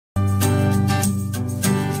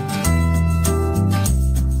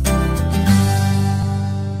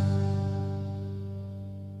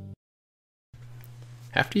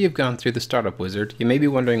After you've gone through the startup wizard, you may be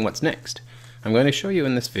wondering what's next. I'm going to show you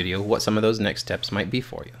in this video what some of those next steps might be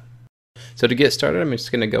for you. So to get started, I'm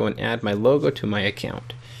just going to go and add my logo to my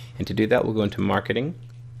account. And to do that, we'll go into Marketing,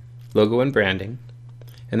 Logo and Branding,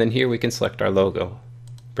 and then here we can select our logo.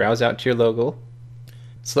 Browse out to your logo,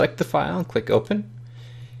 select the file and click Open,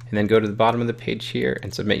 and then go to the bottom of the page here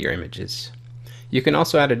and submit your images. You can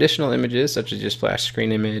also add additional images such as your splash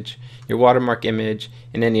screen image, your watermark image,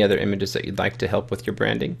 and any other images that you'd like to help with your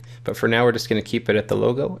branding. But for now we're just going to keep it at the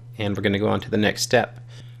logo and we're going to go on to the next step.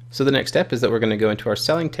 So the next step is that we're going to go into our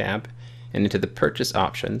Selling tab and into the Purchase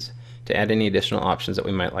options to add any additional options that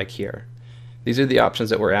we might like here. These are the options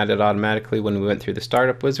that were added automatically when we went through the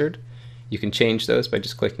Startup Wizard. You can change those by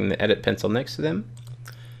just clicking the Edit pencil next to them,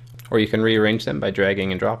 or you can rearrange them by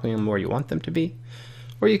dragging and dropping them where you want them to be,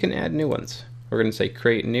 or you can add new ones. We're going to say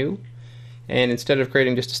Create New, and instead of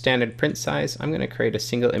creating just a standard print size, I'm going to create a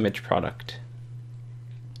single image product.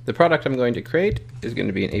 The product I'm going to create is going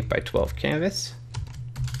to be an 8x12 canvas.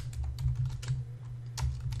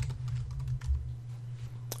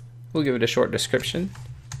 We'll give it a short description.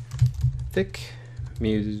 Thick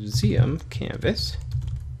museum canvas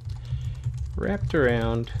wrapped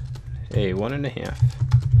around a 1.5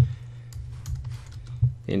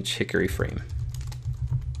 inch hickory frame.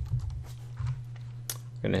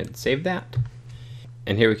 I'm going to go ahead and save that,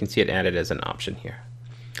 and here we can see it added as an option here.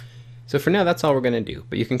 So for now that's all we're going to do,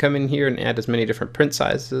 but you can come in here and add as many different print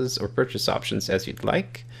sizes or purchase options as you'd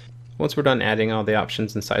like. Once we're done adding all the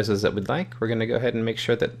options and sizes that we'd like, we're going to go ahead and make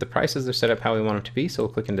sure that the prices are set up how we want them to be. So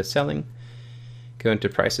we'll click into Selling, go into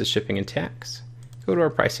Prices, Shipping, and Tax, go to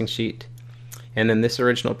our pricing sheet, and then this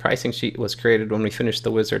original pricing sheet was created when we finished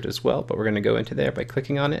the wizard as well, but we're going to go into there by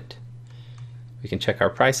clicking on it. We can check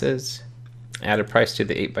our prices, add a price to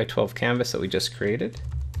the 8x12 canvas that we just created.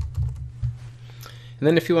 And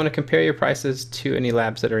then if you want to compare your prices to any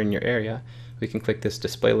labs that are in your area, we can click this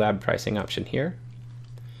Display Lab Pricing option here.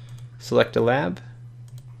 Select a lab.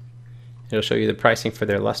 It'll show you the pricing for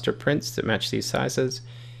their luster prints that match these sizes,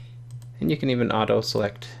 and you can even auto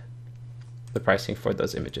select the pricing for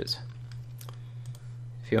those images.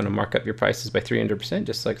 If you want to mark up your prices by 300%,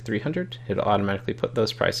 just select 300. It'll automatically put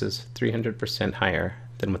those prices 300% higher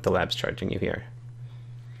than what the lab's charging you here.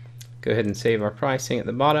 Go ahead and save our pricing at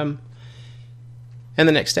the bottom. And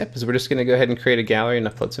the next step is we're just going to go ahead and create a gallery and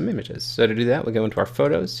upload some images. So to do that, we'll go into our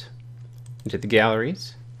photos, into the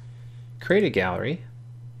galleries, create a gallery,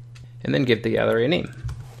 and then give the gallery a name.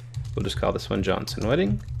 We'll just call this one Johnson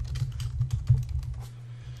Wedding.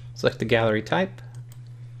 Select the gallery type,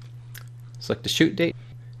 select the shoot date,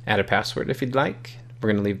 add a password if you'd like.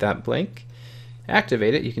 We're going to leave that blank.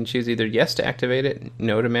 Activate it. You can choose either yes to activate it,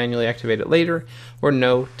 no to manually activate it later, or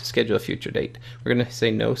no to schedule a future date. We're going to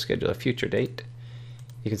say no, schedule a future date.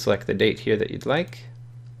 You can select the date here that you'd like,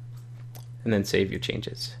 and then save your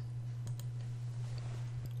changes.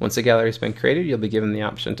 Once the gallery has been created, you'll be given the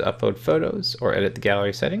option to upload photos or edit the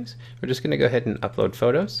gallery settings. We're just going to go ahead and upload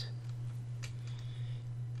photos.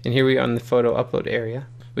 And here we are on the photo upload area.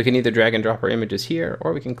 We can either drag and drop our images here,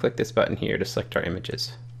 or we can click this button here to select our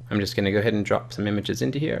images. I'm just going to go ahead and drop some images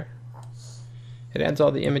into here. It adds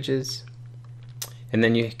all the images, and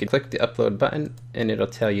then you can click the upload button and it'll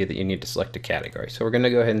tell you that you need to select a category. So we're going to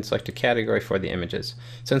go ahead and select a category for the images.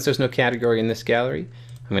 Since there's no category in this gallery,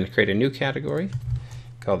 I'm going to create a new category.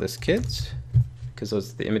 Call this Kids, because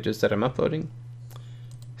those are the images that I'm uploading.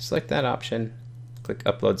 Select that option, click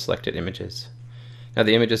Upload Selected Images. Now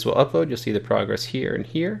the images will upload. You'll see the progress here and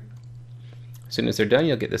here. As soon as they're done,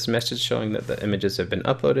 you'll get this message showing that the images have been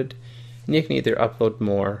uploaded, and you can either upload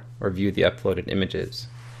more or view the uploaded images.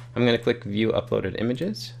 I'm going to click View Uploaded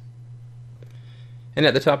Images, and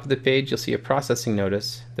at the top of the page you'll see a processing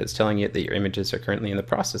notice that's telling you that your images are currently in the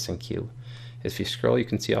processing queue. If you scroll, you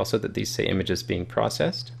can see also that these say images being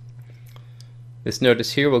processed. This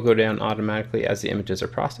notice here will go down automatically as the images are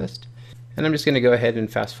processed, and I'm just going to go ahead and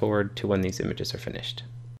fast forward to when these images are finished.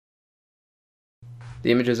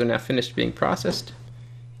 The images are now finished being processed.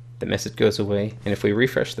 The message goes away, and if we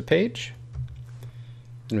refresh the page,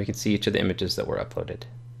 then we can see each of the images that were uploaded.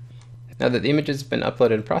 Now that the images have been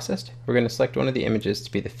uploaded and processed, we're going to select one of the images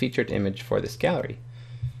to be the featured image for this gallery.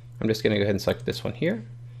 I'm just going to go ahead and select this one here.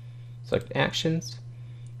 Select Actions,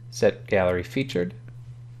 set Gallery Featured.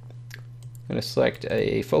 I'm going to select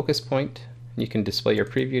a focus point, and you can display your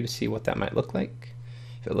preview to see what that might look like.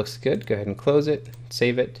 If it looks good, go ahead and close it,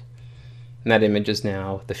 save it, and that image is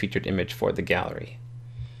now the featured image for the gallery.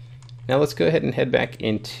 Now let's go ahead and head back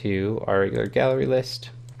into our regular gallery list.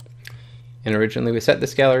 And originally we set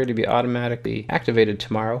this gallery to be automatically activated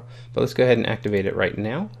tomorrow, but let's go ahead and activate it right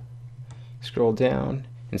now. Scroll down,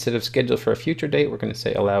 Instead of schedule for a future date, we're going to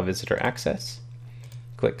say allow visitor access.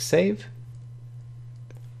 Click Save.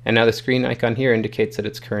 And now the screen icon here indicates that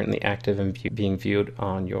it's currently active and being viewed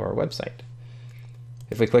on your website.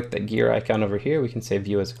 If we click the gear icon over here, we can say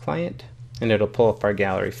View as a Client, and it'll pull up our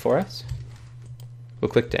gallery for us. We'll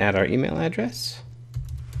click to add our email address.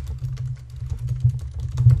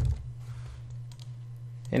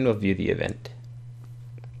 And we'll view the event.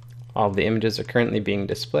 All of the images are currently being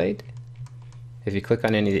displayed. If you click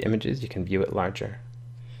on any of the images, you can view it larger.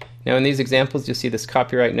 Now in these examples, you'll see this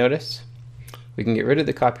copyright notice. We can get rid of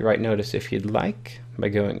the copyright notice if you'd like by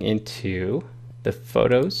going into the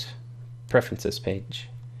Photos Preferences page.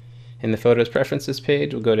 In the Photos Preferences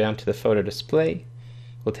page, we'll go down to the Photo Display.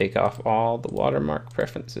 We'll take off all the watermark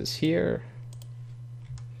preferences here,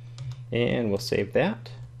 and we'll save that.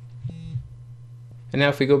 And now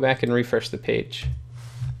if we go back and refresh the page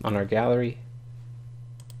on our gallery,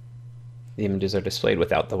 the images are displayed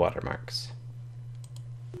without the watermarks.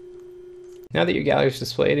 Now that your gallery is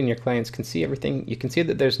displayed and your clients can see everything, you can see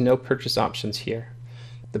that there's no purchase options here.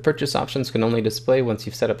 The purchase options can only display once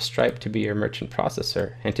you've set up Stripe to be your merchant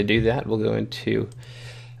processor. And to do that, we'll go into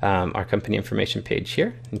our company information page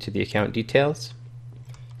here, into the account details.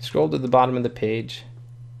 Scroll to the bottom of the page,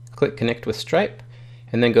 click Connect with Stripe,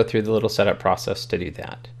 and then go through the little setup process to do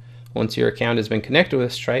that. Once your account has been connected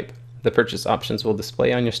with Stripe, the purchase options will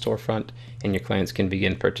display on your storefront, and your clients can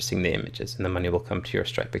begin purchasing the images, and the money will come to your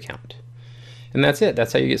Stripe account. And that's it.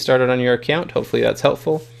 That's how you get started on your account. Hopefully that's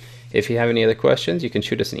helpful. If you have any other questions, you can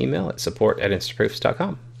shoot us an email at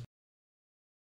support@instaproofs.com.